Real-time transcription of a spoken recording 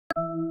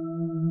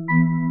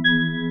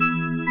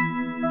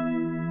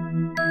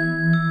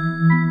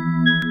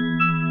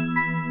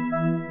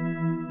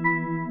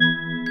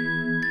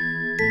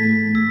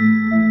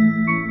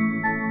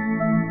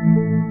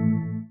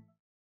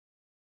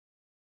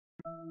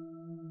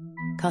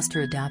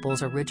Custard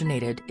apples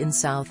originated in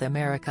South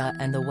America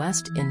and the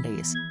West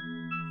Indies.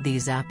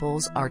 These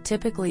apples are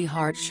typically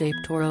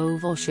heart-shaped or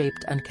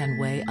oval-shaped and can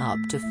weigh up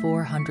to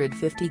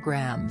 450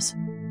 grams.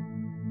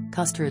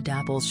 Custard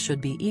apples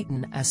should be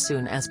eaten as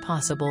soon as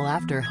possible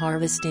after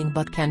harvesting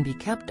but can be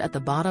kept at the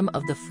bottom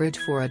of the fridge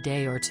for a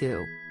day or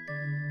two.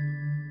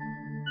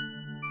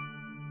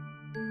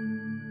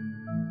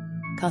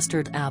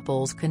 Custard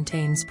apples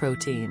contains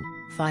protein,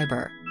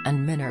 fiber,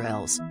 and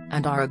minerals,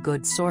 and are a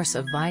good source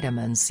of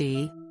vitamin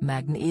C,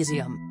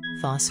 magnesium,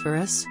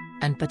 phosphorus,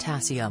 and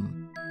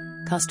potassium.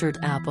 Custard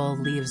apple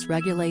leaves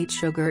regulate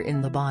sugar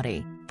in the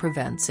body,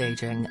 prevents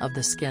aging of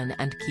the skin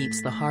and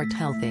keeps the heart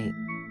healthy.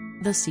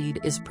 The seed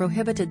is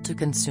prohibited to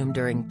consume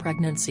during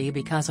pregnancy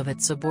because of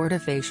its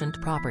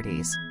abortifacient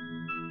properties.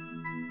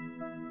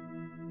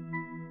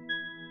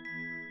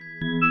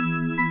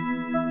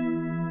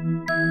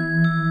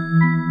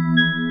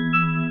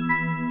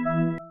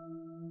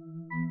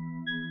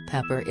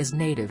 Pepper is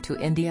native to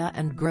India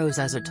and grows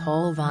as a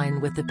tall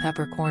vine with the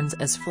peppercorns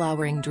as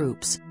flowering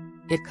drupes.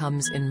 It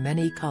comes in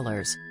many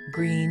colors,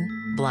 green,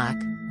 black,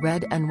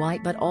 red and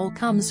white, but all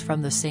comes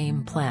from the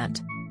same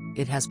plant.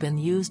 It has been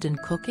used in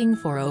cooking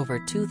for over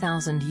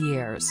 2,000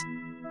 years.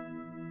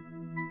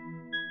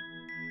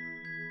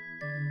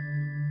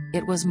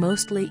 It was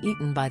mostly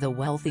eaten by the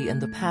wealthy in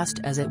the past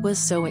as it was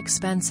so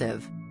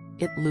expensive.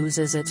 It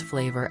loses its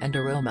flavor and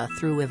aroma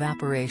through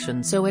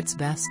evaporation, so it's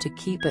best to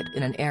keep it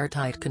in an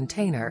airtight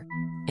container.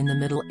 In the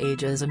Middle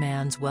Ages, a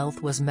man's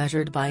wealth was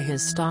measured by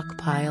his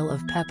stockpile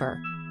of pepper.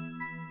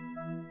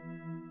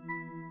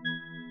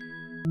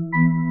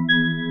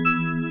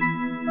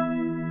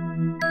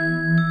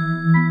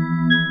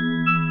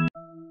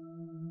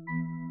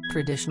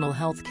 Traditional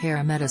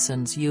healthcare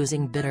medicines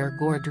using bitter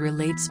gourd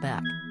relates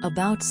back,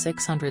 about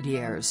 600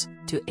 years,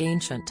 to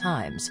ancient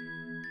times.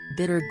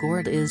 Bitter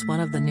gourd is one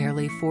of the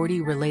nearly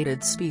 40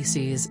 related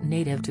species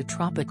native to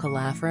tropical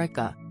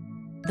Africa.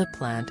 The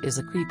plant is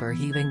a creeper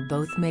having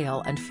both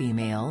male and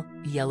female,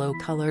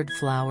 yellow-colored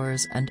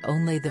flowers, and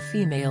only the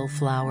female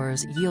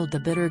flowers yield the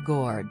bitter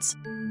gourds.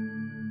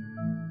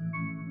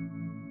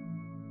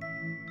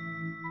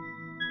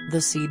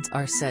 The seeds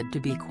are said to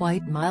be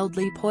quite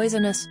mildly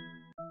poisonous.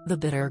 The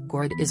bitter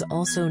gourd is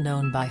also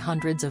known by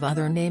hundreds of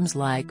other names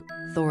like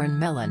thorn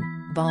melon,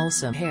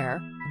 balsam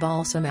hair,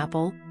 balsam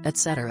apple,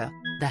 etc.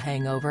 The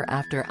hangover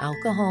after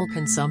alcohol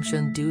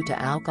consumption due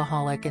to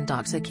alcoholic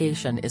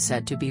intoxication is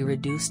said to be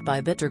reduced by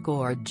bitter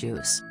gourd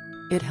juice.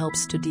 It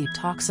helps to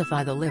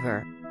detoxify the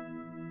liver.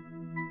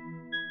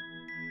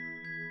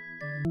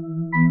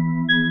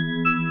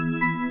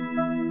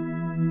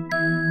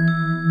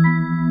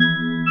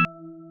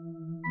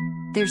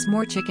 There's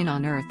more chicken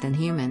on Earth than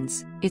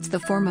humans. It's the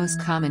foremost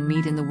common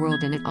meat in the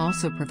world, and it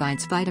also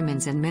provides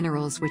vitamins and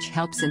minerals which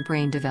helps in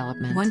brain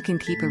development. One can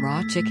keep a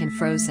raw chicken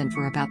frozen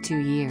for about 2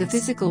 years. The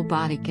physical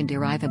body can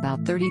derive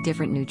about 30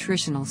 different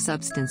nutritional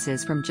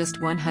substances from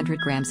just 100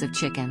 grams of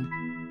chicken.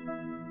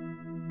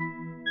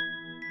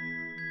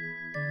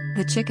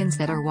 The chickens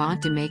that are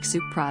wont to make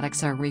soup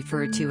products are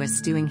referred to as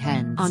stewing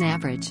hens. On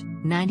average,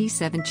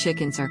 97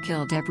 chickens are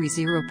killed every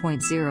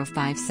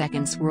 0.05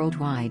 seconds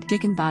worldwide.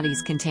 Chicken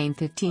bodies contain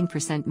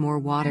 15% more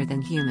water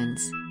than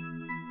humans.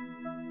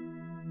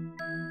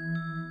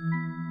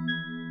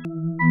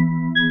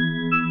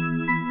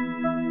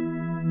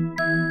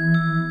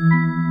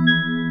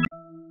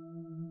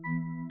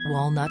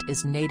 Walnut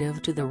is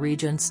native to the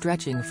region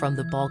stretching from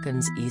the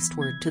Balkans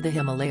eastward to the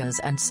Himalayas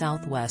and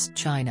southwest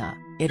China.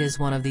 It is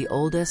one of the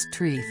oldest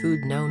tree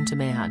food known to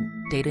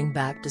man, dating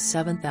back to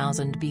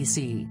 7000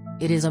 BC.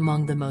 It is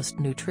among the most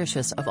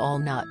nutritious of all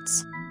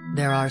nuts.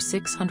 There are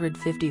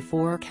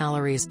 654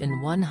 calories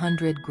in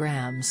 100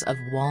 grams of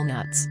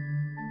walnuts.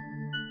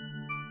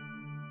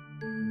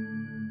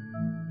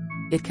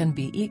 It can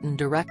be eaten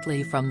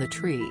directly from the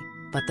tree,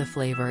 but the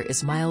flavor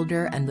is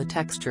milder and the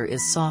texture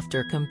is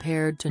softer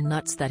compared to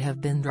nuts that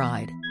have been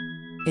dried.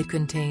 It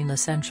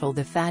contains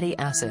the fatty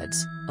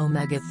acids,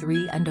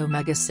 omega-3 and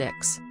omega-6.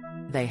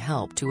 They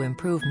help to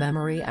improve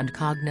memory and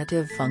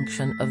cognitive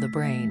function of the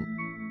brain.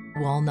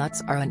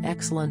 Walnuts are an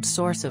excellent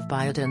source of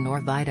biotin or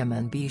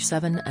vitamin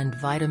B7 and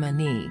vitamin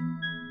E.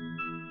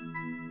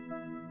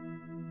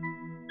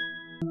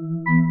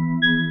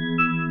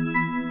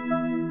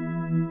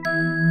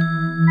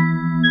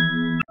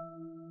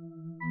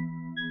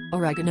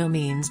 Oregano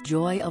means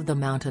joy of the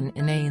mountain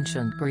in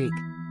ancient Greek.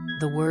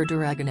 The word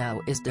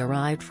oregano is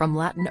derived from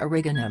Latin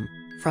origanum,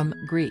 from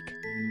Greek.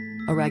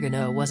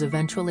 Oregano was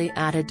eventually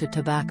added to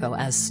tobacco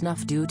as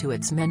snuff due to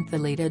its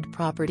mentholated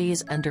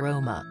properties and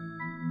aroma.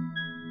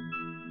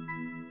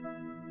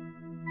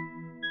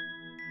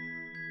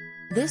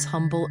 This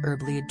humble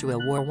herb led to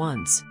a war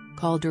once,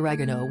 called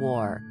Oregano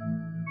War.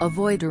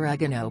 Avoid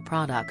oregano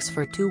products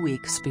for 2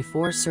 weeks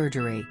before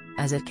surgery,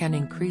 as it can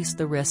increase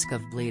the risk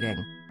of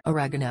bleeding.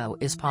 Oregano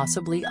is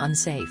possibly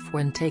unsafe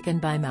when taken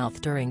by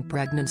mouth during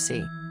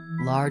pregnancy.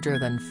 Larger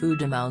than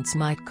food amounts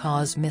might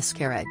cause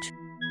miscarriage.